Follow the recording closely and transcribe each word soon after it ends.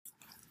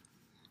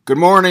Good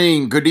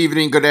morning, good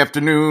evening, good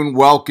afternoon.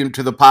 Welcome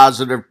to the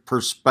Positive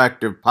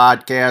Perspective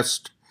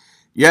Podcast.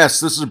 Yes,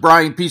 this is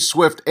Brian P.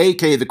 Swift,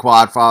 aka the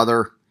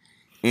Quadfather,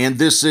 and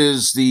this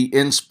is the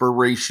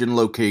Inspiration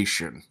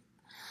Location.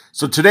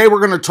 So today we're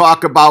going to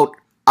talk about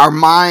our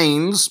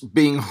minds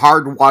being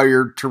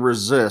hardwired to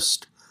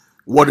resist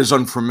what is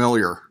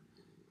unfamiliar.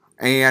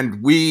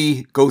 And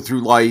we go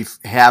through life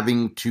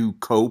having to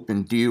cope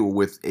and deal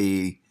with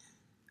a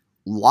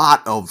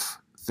lot of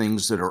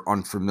things that are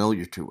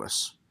unfamiliar to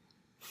us.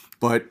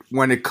 But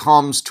when it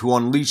comes to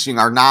unleashing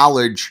our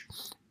knowledge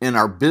in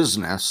our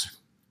business,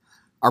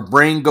 our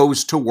brain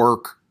goes to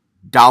work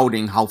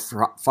doubting how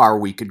far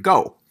we could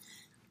go.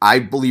 I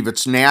believe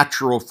it's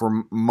natural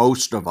for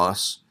most of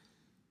us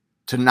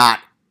to not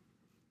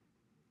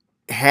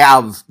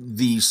have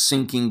these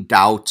sinking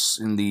doubts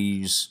and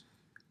these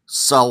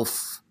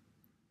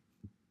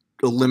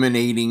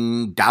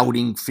self-eliminating,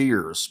 doubting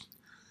fears.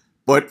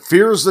 But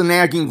fear is the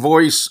nagging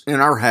voice in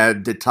our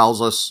head that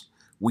tells us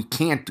we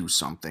can't do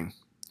something.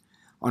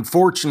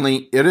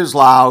 Unfortunately, it is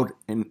loud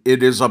and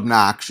it is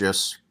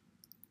obnoxious.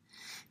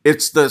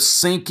 It's the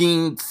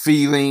sinking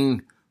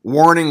feeling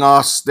warning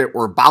us that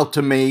we're about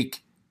to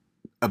make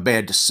a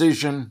bad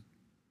decision,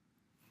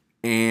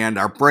 and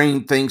our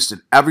brain thinks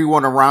that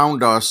everyone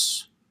around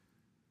us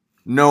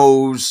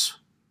knows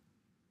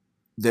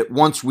that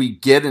once we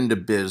get into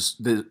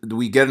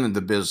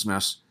the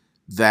business,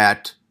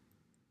 that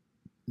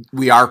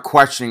we are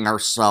questioning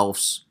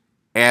ourselves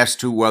as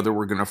to whether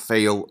we're going to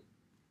fail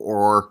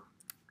or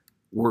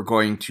we're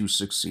going to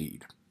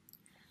succeed.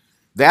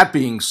 That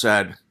being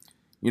said,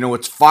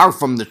 it's far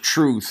from the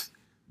truth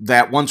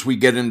that once we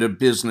get into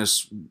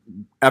business,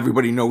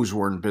 everybody knows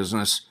we're in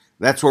business.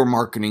 That's where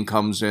marketing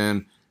comes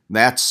in.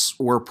 That's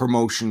where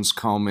promotions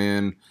come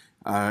in.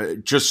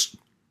 Just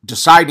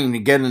deciding to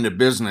get into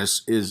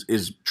business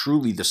is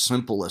truly the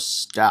simplest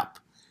step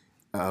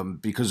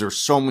because there's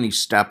so many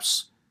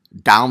steps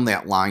down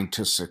that line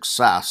to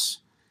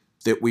success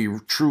that we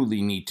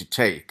truly need to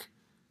take.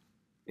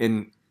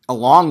 And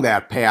along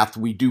that path,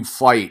 we do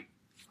fight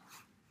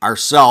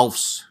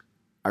ourselves,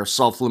 our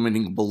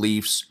self-limiting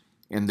beliefs,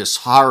 and this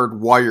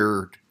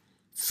hardwired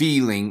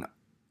feeling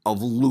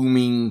of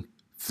looming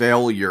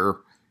failure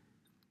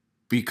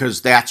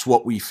because that's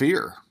what we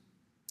fear.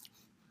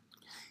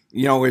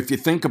 If you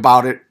think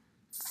about it,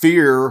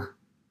 fear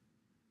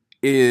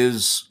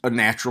is a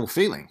natural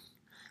feeling.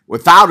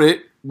 Without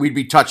it, we'd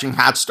be touching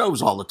hot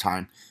stoves all the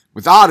time.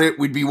 Without it,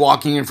 we'd be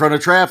walking in front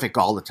of traffic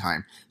all the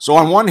time. So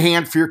on one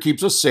hand, fear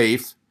keeps us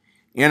safe,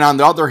 and on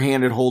the other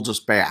hand, it holds us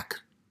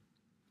back.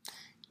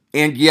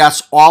 And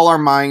yes, all our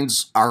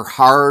minds are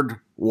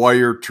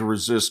hardwired to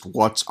resist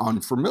what's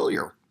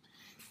unfamiliar,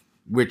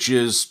 which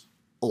is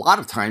a lot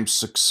of times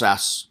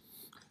success.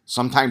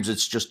 Sometimes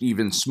it's just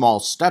even small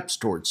steps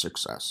towards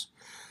success.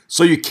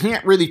 So you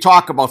can't really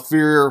talk about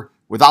fear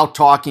without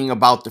talking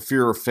about the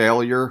fear of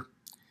failure.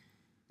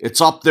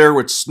 It's up there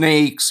with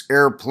snakes,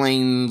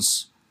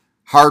 airplanes,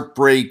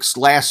 heartbreaks,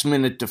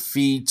 last-minute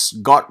defeats,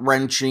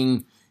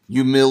 gut-wrenching,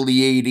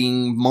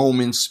 humiliating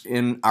moments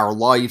in our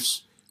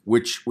lives,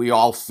 which we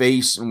all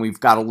face, and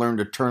we've got to learn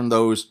to turn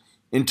those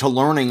into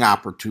learning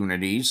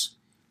opportunities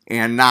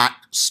and not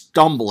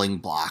stumbling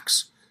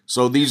blocks.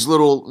 So these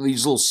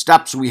little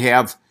steps we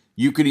have,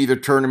 you could either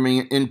turn them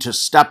into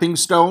stepping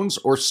stones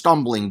or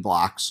stumbling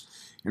blocks,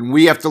 and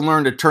we have to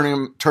learn to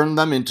turn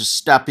them into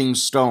stepping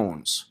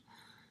stones.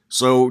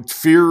 So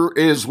fear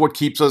is what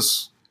keeps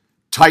us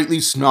tightly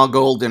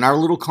snuggled in our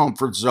little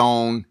comfort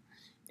zone.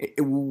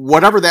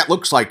 Whatever that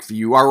looks like for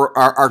you,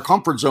 our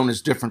comfort zone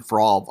is different for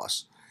all of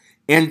us.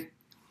 And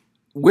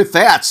with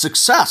that,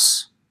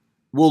 success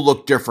will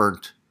look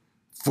different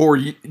for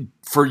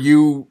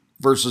you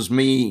versus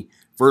me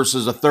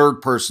versus a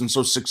third person.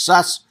 So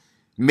success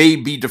may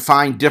be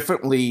defined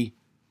differently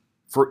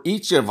for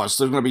each of us.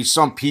 There's going to be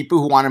some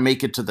people who want to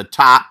make it to the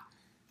top.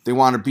 They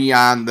want to be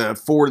on the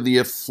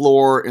 40th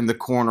floor in the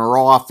corner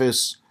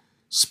office,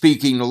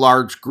 speaking to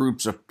large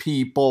groups of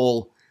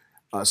people.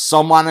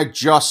 Some want to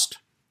just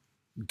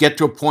get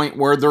to a point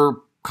where their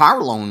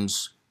car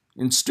loans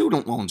and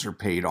student loans are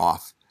paid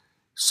off.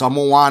 Some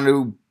will want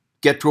to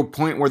get to a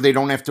point where they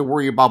don't have to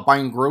worry about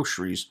buying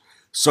groceries.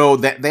 So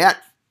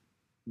that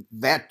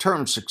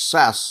term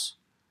success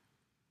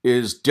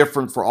is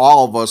different for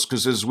all of us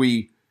because as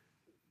we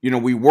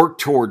work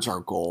towards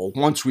our goal,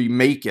 once we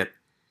make it,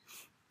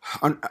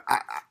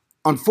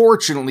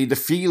 unfortunately, the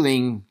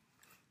feeling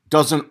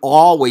doesn't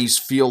always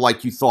feel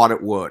like you thought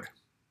it would.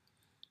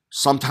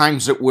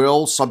 Sometimes it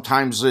will.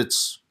 Sometimes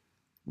it's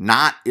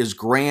not as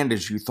grand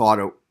as you thought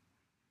it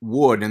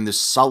would, and this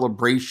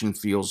celebration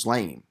feels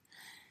lame.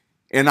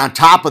 And on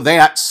top of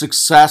that,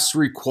 success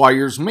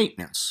requires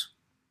maintenance,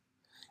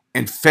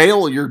 and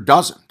failure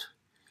doesn't.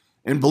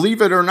 And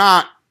believe it or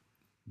not,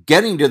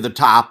 getting to the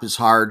top is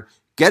hard.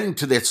 Getting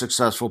to that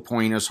successful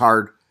point is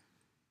hard.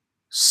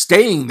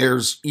 Staying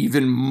there's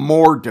even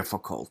more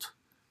difficult.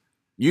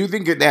 You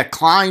think that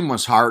climb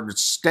was hard, but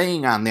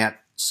staying on that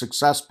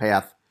success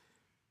path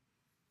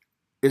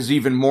is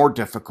even more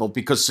difficult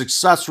because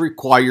success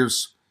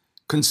requires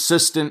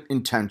consistent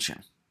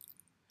intention.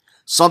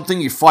 Something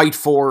you fight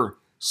for,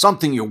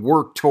 something you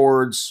work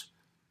towards,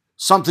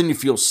 something you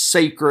feel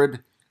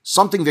sacred,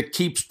 something that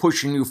keeps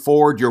pushing you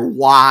forward, your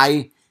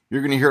why.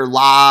 You're going to hear a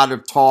lot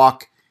of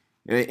talk,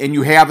 and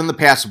you have in the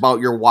past, about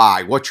your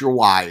why. What's your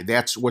why?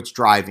 That's what's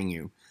driving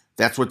you.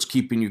 That's what's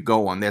keeping you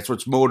going. That's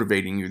what's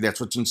motivating you.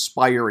 That's what's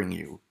inspiring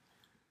you.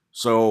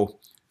 So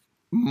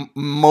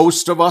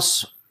most of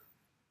us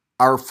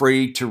are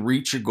afraid to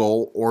reach a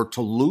goal or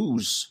to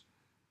lose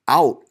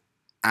out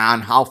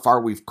on how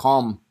far we've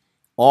come,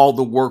 all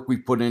the work we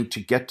put in to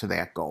get to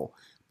that goal.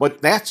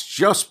 But that's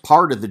just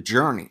part of the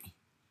journey.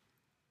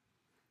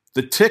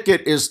 The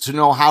ticket is to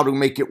know how to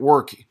make it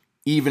work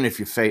even if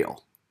you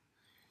fail.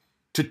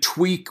 To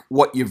tweak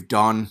what you've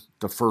done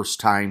the first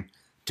time,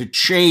 to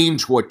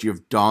change what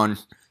you've done,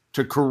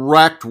 to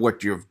correct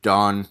what you've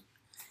done,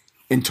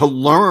 and to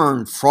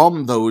learn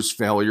from those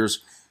failures.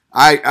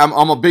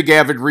 I'm a big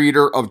avid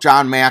reader of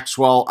John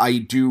Maxwell. I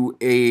do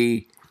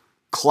a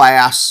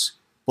class,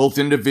 both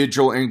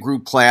individual and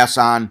group class,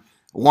 on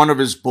one of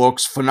his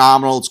books.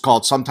 Phenomenal. It's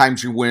called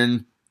Sometimes You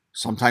Win,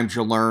 Sometimes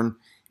You Learn.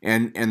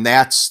 And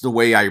that's the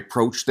way I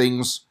approach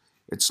things.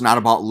 It's not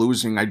about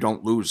losing. I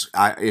don't lose.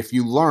 If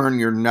you learn,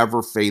 you're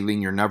never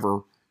failing. You're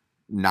never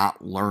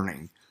not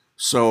learning.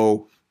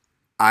 So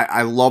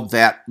I love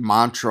that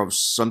mantra of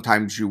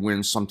sometimes you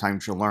win,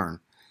 sometimes you learn.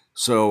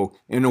 So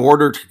in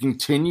order to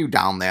continue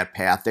down that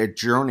path, that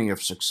journey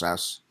of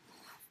success,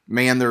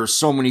 man, there are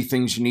so many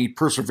things you need.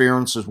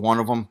 Perseverance is one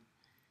of them.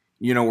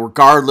 You know,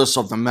 regardless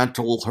of the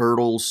mental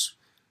hurdles,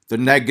 the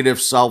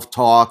negative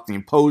self-talk, the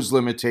imposed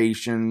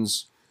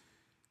limitations,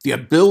 the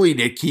ability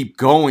to keep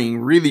going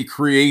really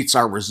creates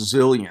our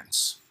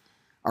resilience,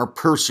 our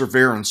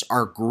perseverance,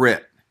 our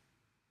grit.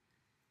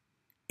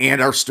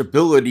 And our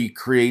stability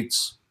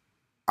creates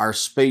our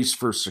space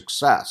for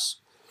success.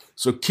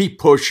 So keep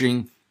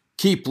pushing,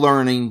 keep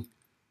learning,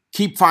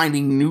 keep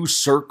finding new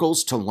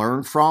circles to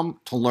learn from,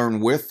 to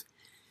learn with.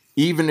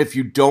 Even if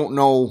you don't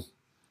know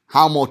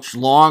how much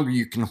longer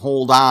you can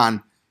hold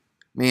on,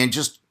 man,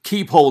 just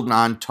keep holding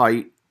on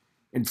tight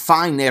and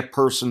find that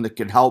person that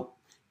can help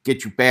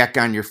get you back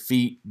on your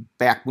feet,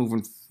 back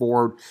moving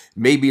forward.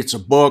 Maybe it's a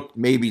book,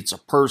 maybe it's a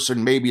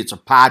person, maybe it's a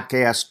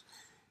podcast.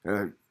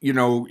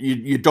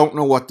 You don't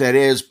know what that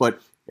is,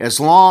 but as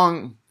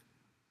long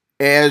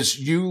as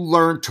you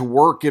learn to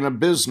work in a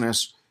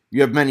business, you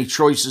have many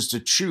choices to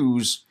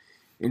choose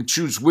and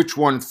choose which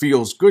one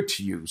feels good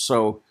to you.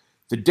 So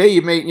the day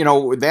you make,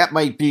 that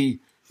might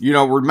be,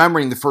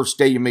 remembering the first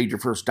day you made your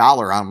first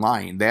dollar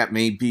online. That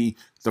may be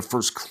the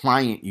first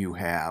client you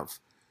have.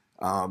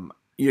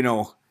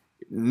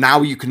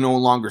 Now you can no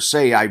longer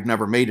say, I've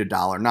never made a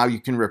dollar. Now you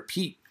can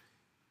repeat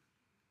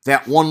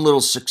that one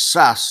little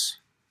success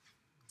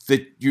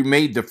that you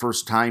made the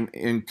first time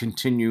and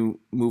continue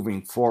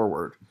moving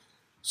forward.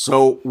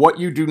 So what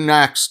you do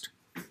next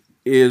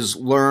is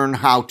learn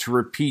how to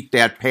repeat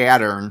that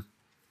pattern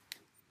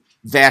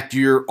that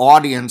your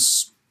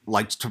audience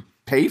likes to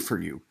pay for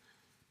you.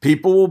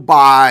 People will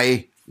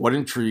buy what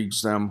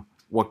intrigues them,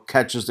 what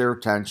catches their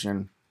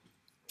attention,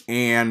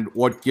 and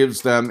what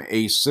gives them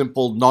a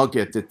simple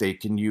nugget that they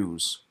can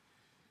use.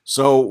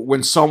 So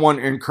when someone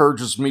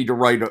encourages me to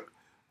write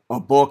a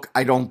book,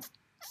 I don't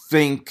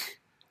think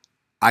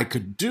I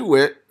could do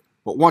it,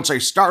 but once I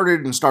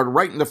started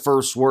writing the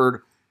first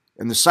word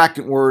and the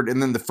second word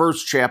and then the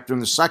first chapter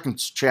and the second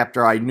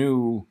chapter, I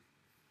knew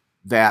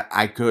that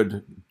I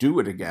could do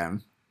it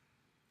again.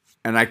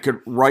 And I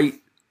could write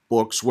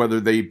books, whether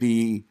they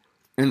be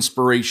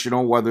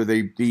inspirational, whether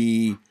they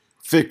be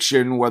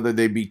fiction, whether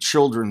they be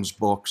children's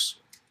books.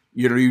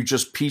 You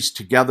just piece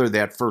together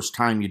that first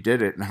time you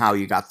did it and how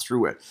you got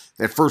through it.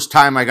 That first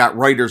time I got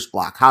writer's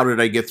block. How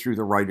did I get through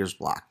the writer's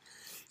block?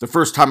 The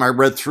first time I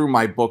read through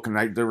my book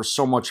and there was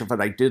so much of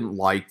it I didn't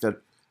like that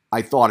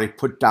I thought I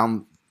put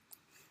down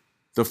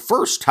the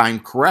first time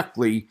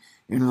correctly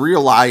and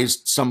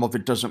realized some of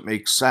it doesn't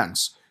make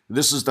sense.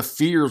 This is the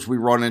fears we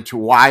run into,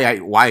 why I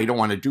don't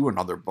want to do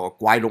another book,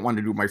 why I don't want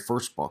to do my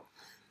first book.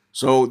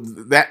 So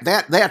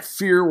that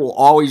fear will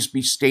always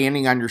be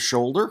standing on your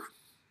shoulder.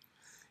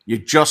 You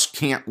just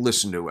can't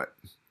listen to it.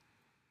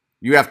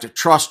 You have to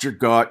trust your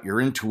gut, your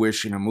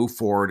intuition, and move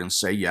forward and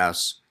say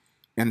yes,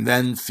 and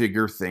then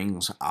figure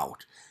things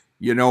out.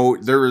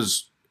 There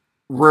is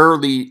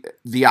rarely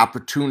the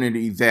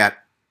opportunity that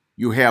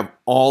you have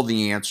all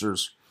the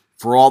answers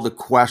for all the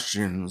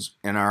questions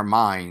in our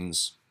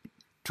minds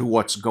to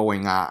what's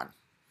going on.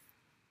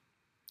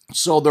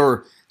 So there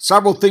are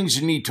several things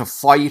you need to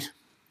fight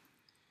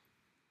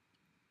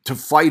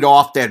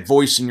off that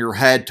voice in your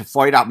head, to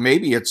fight out.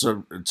 Maybe it's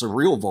a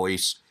real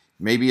voice.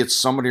 Maybe it's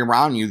somebody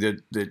around you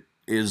that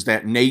is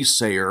that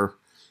naysayer.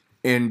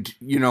 And,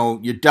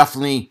 you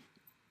definitely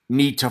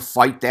need to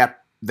fight that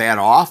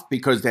off,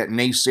 because that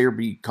naysayer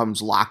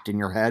becomes locked in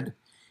your head.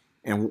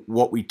 And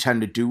what we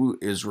tend to do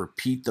is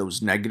repeat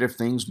those negative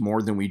things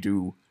more than we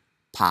do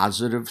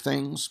positive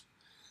things.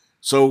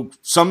 So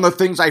some of the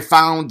things I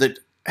found that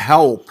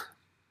help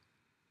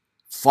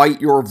fight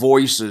your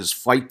voices,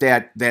 fight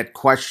that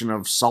question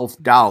of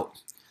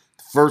self-doubt.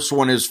 The First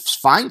one is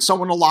find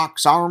someone to lock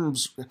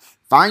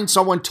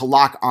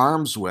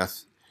arms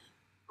with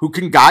who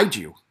can guide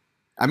you.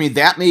 I mean,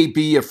 that may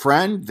be a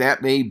friend,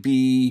 that may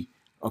be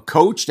a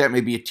coach, that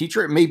may be a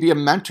teacher, it may be a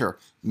mentor.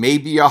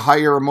 Maybe you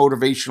hire a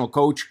motivational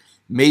coach,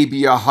 maybe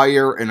you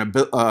hire an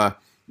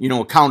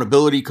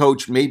accountability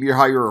coach, maybe you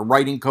hire a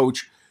writing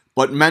coach,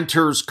 but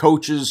mentors,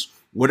 coaches,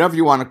 whatever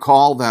you want to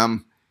call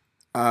them,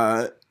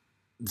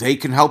 they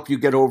can help you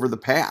get over the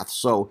path.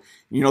 So,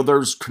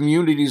 there's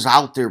communities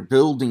out there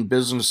building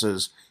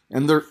businesses,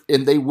 and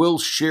they will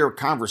share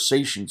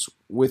conversations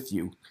with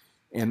you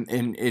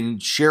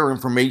and share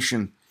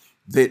information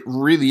that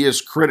really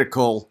is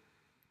critical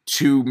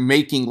to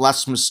making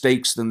less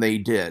mistakes than they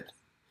did.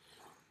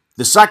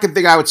 The second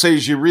thing I would say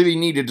is you really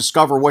need to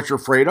discover what you're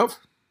afraid of.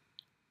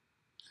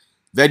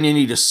 Then you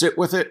need to sit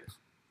with it.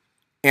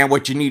 And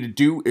what you need to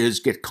do is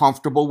get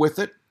comfortable with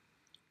it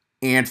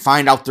and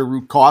find out the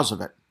root cause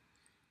of it.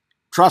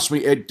 Trust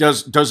me,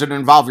 does it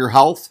involve your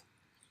health?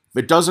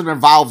 If it doesn't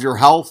involve your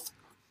health,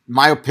 in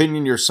my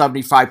opinion, you're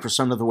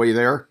 75% of the way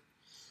there.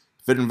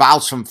 If it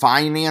involves some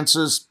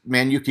finances,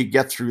 man, you could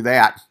get through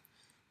that.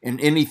 And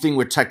anything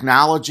with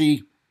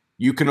technology,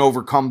 you can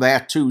overcome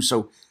that too.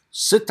 So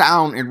sit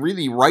down and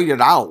really write it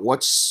out.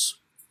 What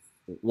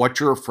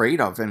you're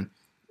afraid of. And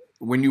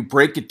when you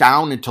break it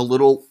down into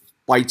little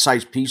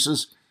bite-sized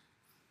pieces,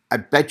 I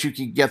bet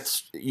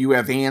you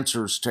have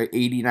answers to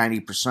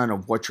 80-90%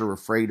 of what you're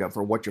afraid of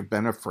or what you've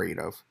been afraid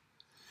of.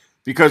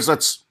 Because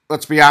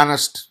let's be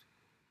honest,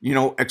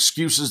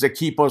 excuses that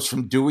keep us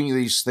from doing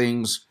these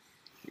things,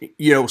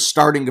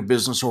 starting a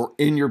business or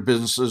in your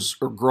businesses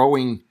or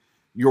growing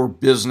your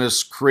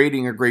business,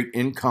 creating a great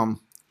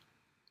income,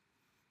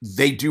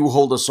 they do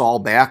hold us all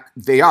back.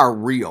 They are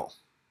real.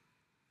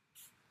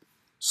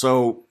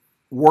 So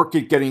work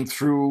at getting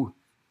through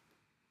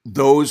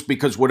those,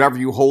 because whatever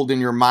you hold in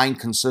your mind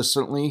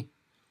consistently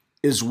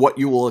is what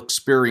you will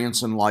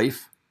experience in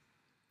life.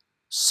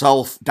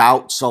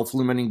 Self-doubt,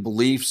 self-limiting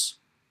beliefs,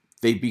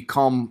 they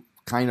become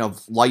kind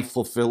of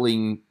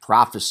life-fulfilling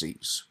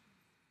prophecies.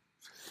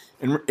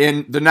 And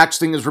the next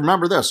thing is,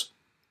 remember this,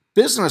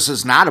 business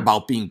is not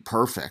about being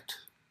perfect.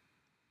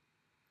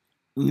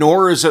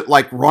 Nor is it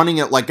like running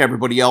it like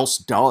everybody else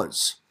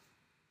does.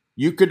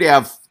 You could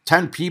have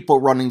 10 people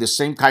running the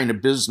same kind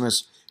of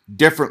business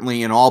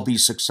differently and all be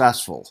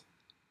successful.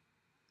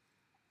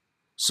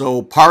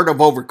 So part of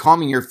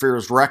overcoming your fear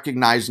is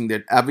recognizing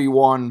that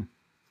everyone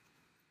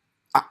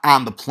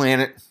on the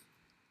planet,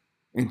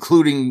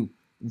 including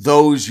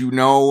those you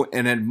know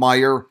and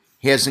admire,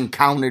 has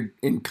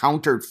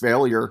encountered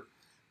failure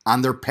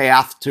on their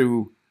path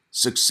to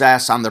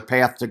success, on their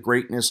path to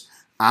greatness,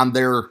 on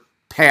their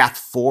path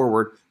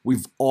forward.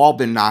 We've all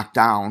been knocked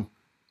down.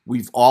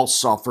 We've all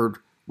suffered.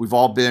 We've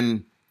all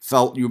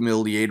felt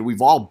humiliated.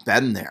 We've all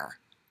been there.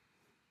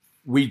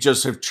 We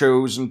just have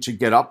chosen to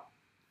get up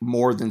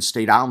more than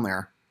stay down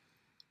there.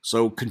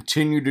 So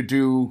continue to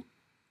do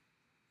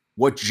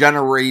what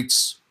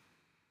generates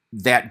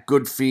that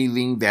good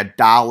feeling, that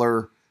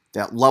dollar,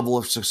 that level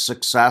of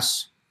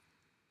success,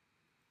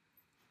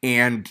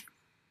 and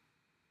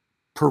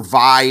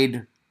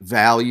provide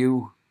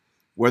value,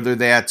 whether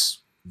that's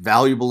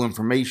valuable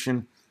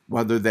information,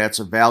 whether that's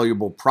a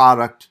valuable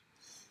product.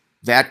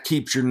 That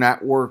keeps your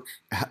network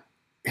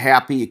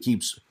happy. It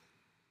keeps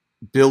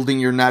building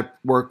your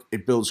network.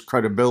 It builds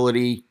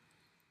credibility,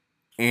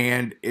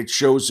 and it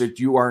shows that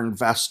you are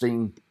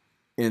investing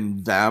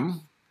in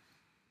them,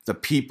 the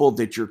people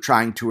that you're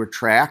trying to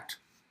attract.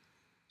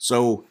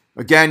 So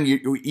again,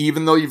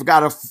 even though you've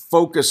got to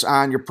focus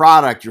on your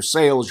product, your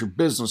sales, your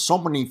business, so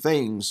many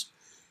things,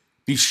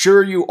 be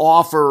sure you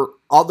offer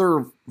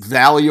other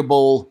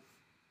valuable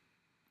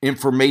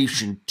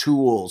information,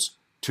 tools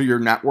to your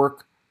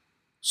network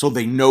so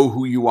they know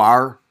who you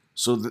are,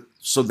 so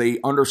they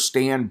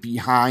understand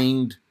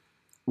behind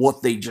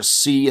what they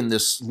just see in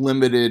this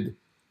limited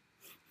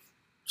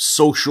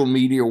social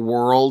media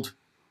world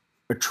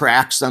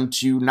attracts them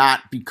to you,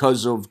 not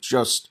because of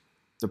just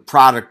the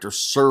product or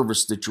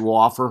service that you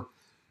offer,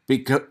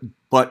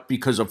 but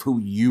because of who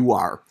you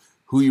are,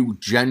 who you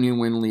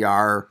genuinely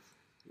are,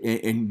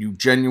 and you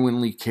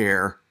genuinely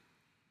care.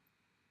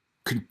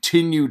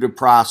 Continue to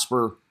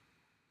prosper,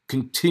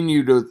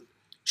 continue to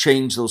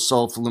change those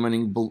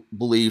self-limiting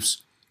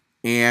beliefs,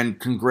 and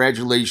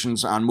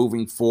congratulations on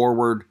moving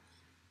forward.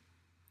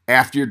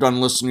 After you're done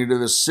listening to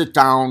this, sit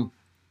down,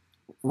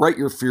 write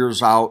your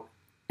fears out,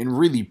 and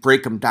really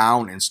break them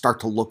down and start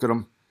to look at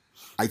them.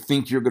 I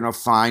think you're going to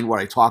find what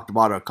I talked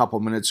about a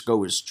couple minutes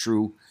ago is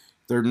true.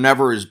 They're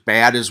never as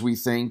bad as we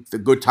think. The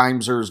good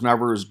times are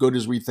never as good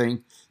as we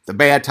think. The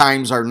bad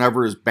times are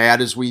never as bad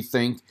as we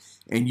think.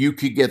 And you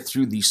could get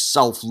through these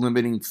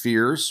self-limiting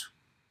fears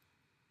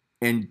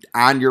and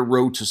on your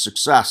road to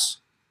success.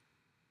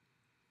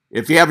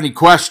 If you have any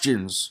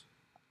questions,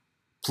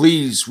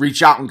 please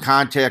reach out and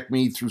contact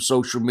me through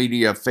social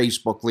media,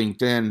 Facebook,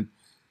 LinkedIn.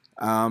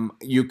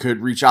 You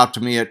could reach out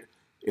to me at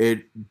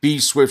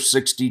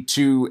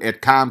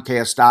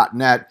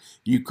bswift62@comcast.net.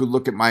 You could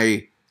look at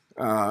my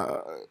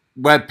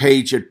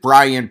webpage at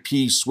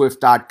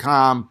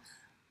brianpswift.com.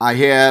 I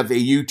have a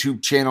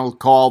YouTube channel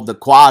called The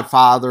Quad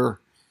Father,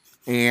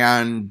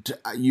 and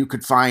you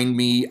could find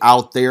me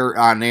out there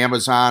on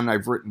Amazon.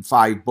 I've written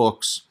 5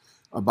 books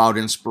about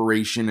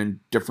inspiration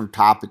and different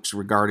topics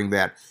regarding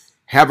that.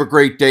 Have a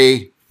great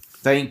day.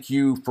 Thank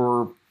you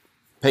for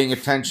paying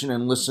attention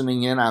and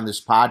listening in on this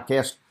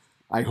podcast.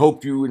 I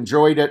hope you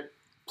enjoyed it.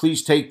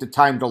 Please take the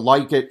time to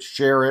like it,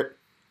 share it.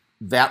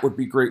 That would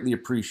be greatly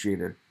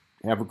appreciated.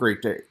 Have a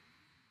great day.